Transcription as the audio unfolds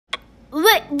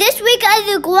this week at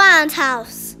the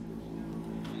Grindhouse.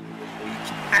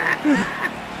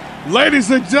 Ladies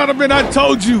and gentlemen, I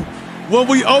told you when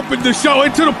we opened the show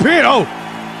into the pit.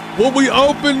 When we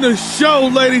opened the show,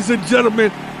 ladies and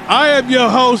gentlemen, I am your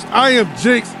host. I am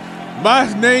Jinx.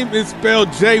 My name is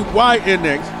spelled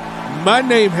J-Y-N-X. My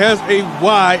name has a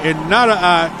Y and not an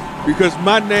I because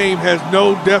my name has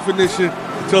no definition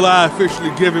until I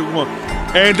officially give it one.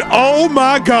 And oh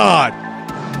my God,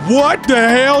 what the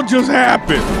hell just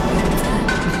happened?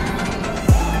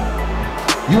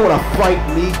 You want to fight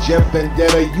me, Jeff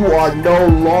Vendetta? You are no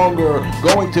longer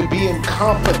going to be in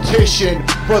competition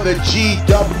for the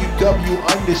GWW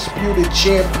Undisputed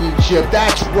Championship.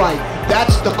 That's right.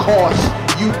 That's the cost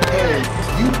you pay.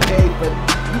 You pay, but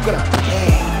you're going to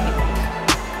pay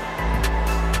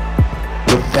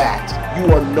for that.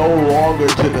 You are no longer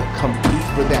to compete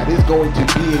for that. It's going to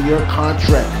be in your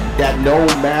contract that no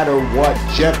matter what,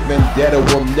 Jeff Vendetta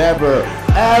will never,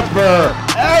 ever,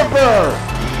 ever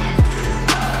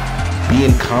be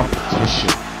in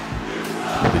competition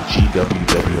for the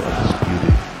GWW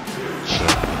Undisputed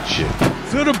Championship.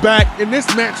 To the back, and this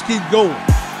match keeps going.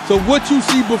 So what you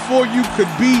see before you could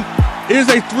be is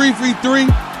a 3v3,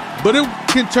 but it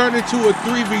can turn into a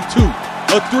 3v2,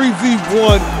 a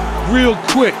 3v1 real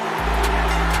quick.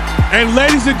 And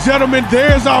ladies and gentlemen,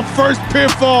 there's our first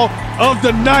pinfall of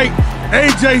the night.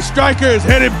 AJ Striker is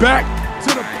headed back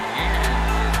to the...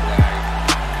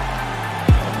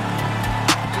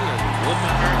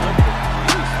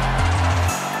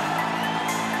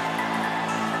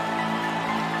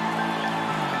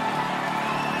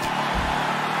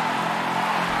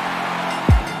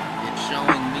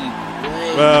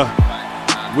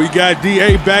 we got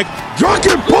DA back.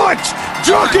 Drunken punch!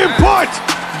 Drunken punch!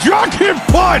 Drunken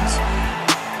punch!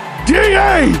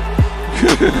 DA!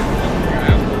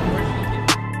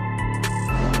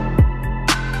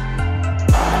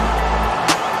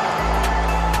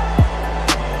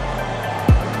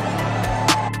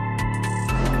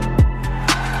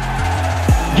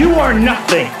 You are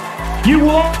nothing. You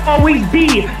will always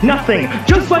be nothing.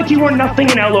 Just like you were nothing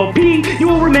in LOP, you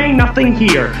will remain nothing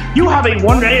here. You have a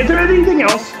one. Is there anything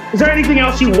else? Is there anything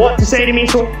else you want to say to me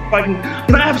so I can?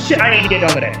 Because I have shit I need to get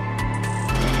done today.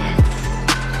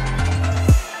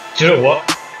 Do you know what?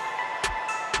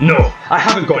 No, I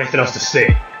haven't got anything else to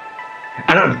say.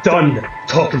 And I'm done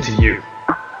talking to you.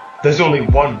 There's only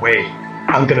one way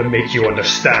I'm gonna make you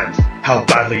understand how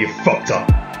badly you fucked up.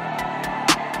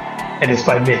 And it's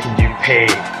by making you pay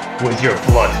with your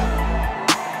blood.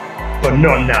 But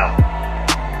not now.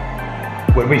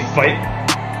 When we fight,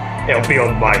 it'll be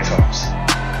on my terms.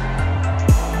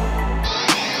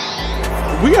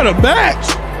 We got a match!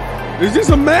 Is this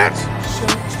a match?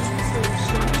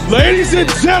 Ladies and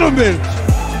gentlemen,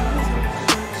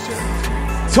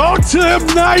 talk to him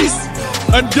nice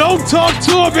and don't talk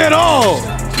to him at all.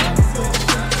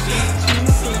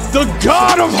 The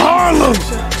God of Harlem,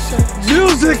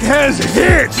 music has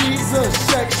hit.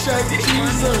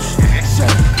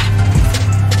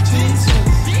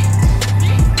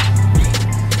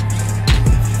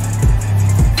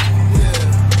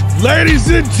 Ladies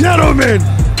and gentlemen,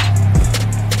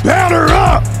 batter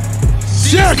up.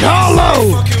 Jack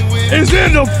Hollow is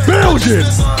in the building.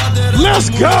 Let's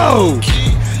go.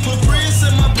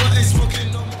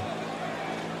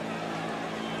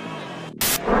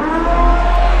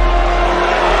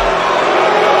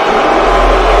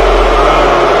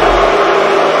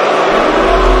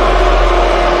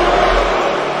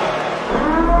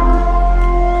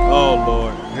 Oh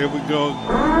Lord, here we go.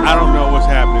 I don't know what's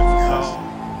happening.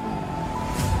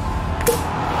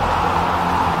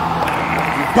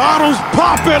 Bottles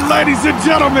popping, ladies and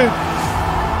gentlemen.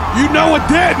 You know what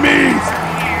that means.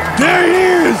 There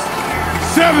he is,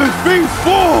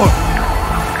 7'4",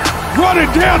 running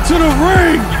down to the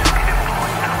ring.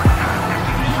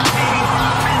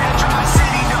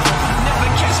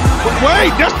 But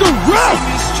wait, that's the ref.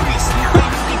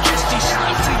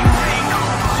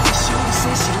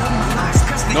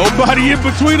 Nobody in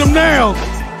between them now.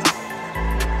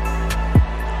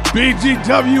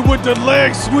 BGW with the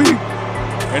leg sweep.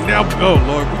 And now, oh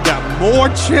Lord, we got more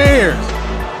chairs.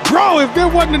 Bro, if there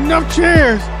wasn't enough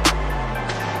chairs.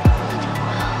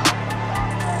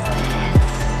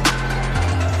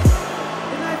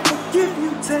 And I forgive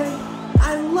you, Tay.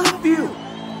 I love you.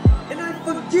 And I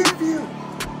forgive you.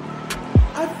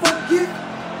 I forgive.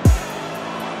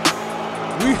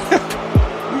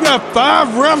 We got 5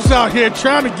 refs out here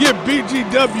trying to get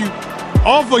BGW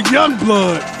off of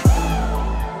Youngblood.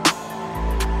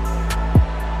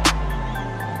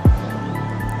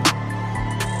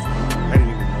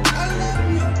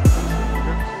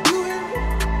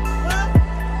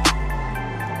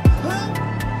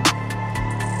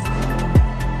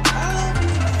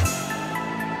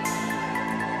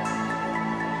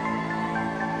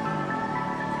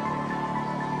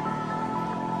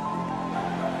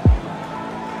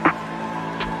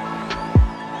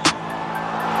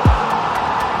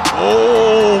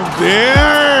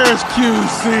 There's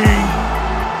QC.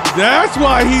 That's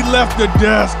why he left the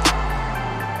desk.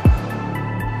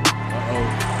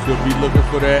 Should be looking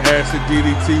for that acid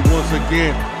DDT once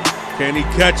again. Can he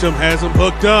catch him? Has him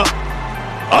hooked up.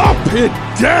 Up and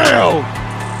down.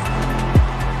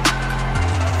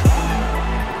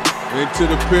 Into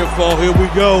the pitfall. Here we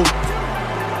go.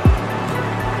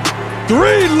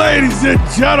 3, ladies and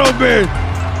gentlemen.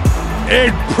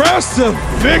 Impressive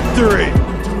victory.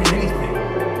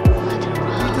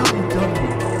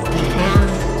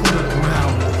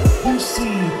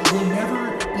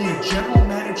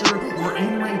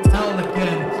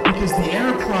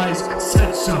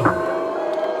 Said so.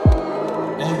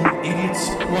 All you idiots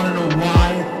want to know why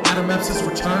Adam Epsis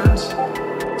returns?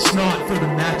 It's not for the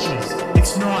matches.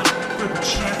 It's not for the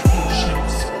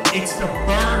championships. It's to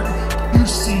burn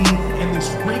QC and this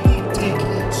rinky-dink,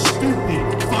 stupid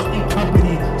fucking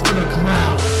company to the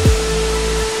ground.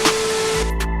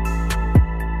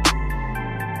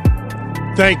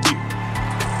 Thank you.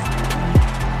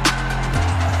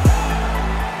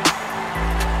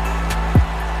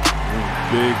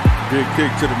 Big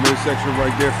kick to the midsection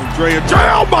right there from Dre. And Dre,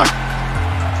 oh my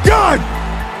God!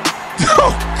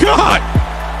 Oh God!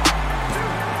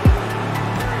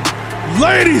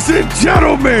 Ladies and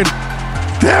gentlemen,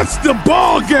 that's the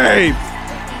ball game.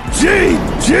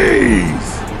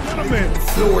 GG's.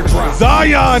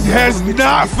 Zion has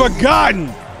not forgotten.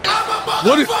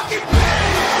 What is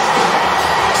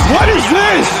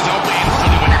this?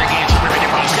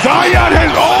 Zion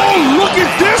has, oh, look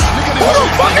at this. Who the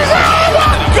fuck is that? Oh my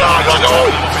God, look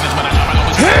at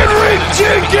Henry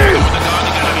Jenkins.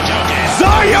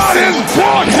 Zion has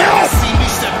brought help.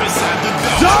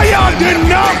 Zion did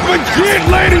not forget,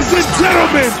 ladies and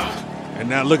gentlemen. And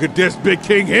now look at this, Big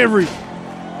King Henry.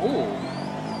 Ooh.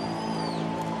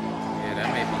 Yeah,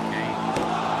 that may be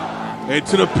King.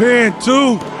 Into the pin,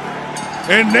 2.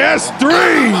 And that's 3. Oh,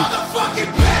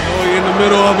 in the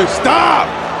middle of it. Stop.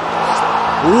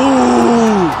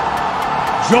 Ooh.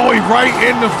 Joey right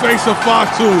in the face of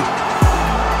Fatu.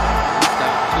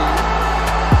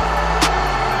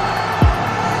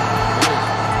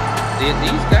 Did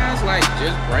these guys like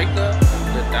just break up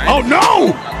the dynasty? Oh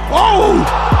no! Oh!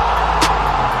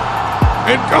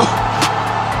 And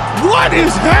what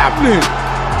is happening?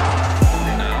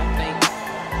 I don't think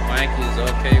Mike is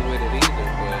okay with it either,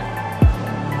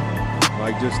 but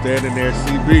Mike just standing there,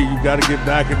 CB. You got to get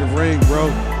back in the ring,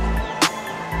 bro.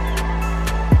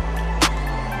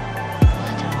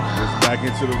 Back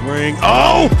into the ring.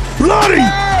 Oh, bloody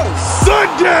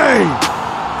Sunday!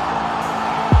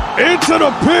 Into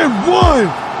the pin. 1,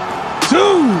 2,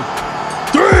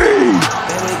 3.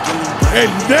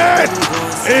 And that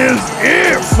is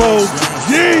it, folks.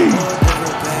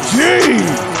 GG.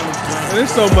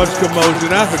 There's so much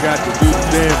commotion. I forgot to do the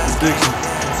damn prediction.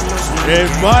 And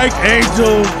Mike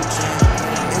Angel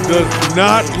does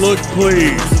not look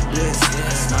pleased.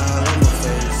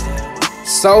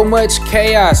 So much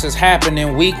chaos has happened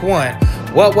in week 1.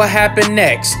 What will happen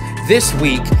next this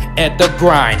week at the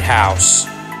Grindhouse?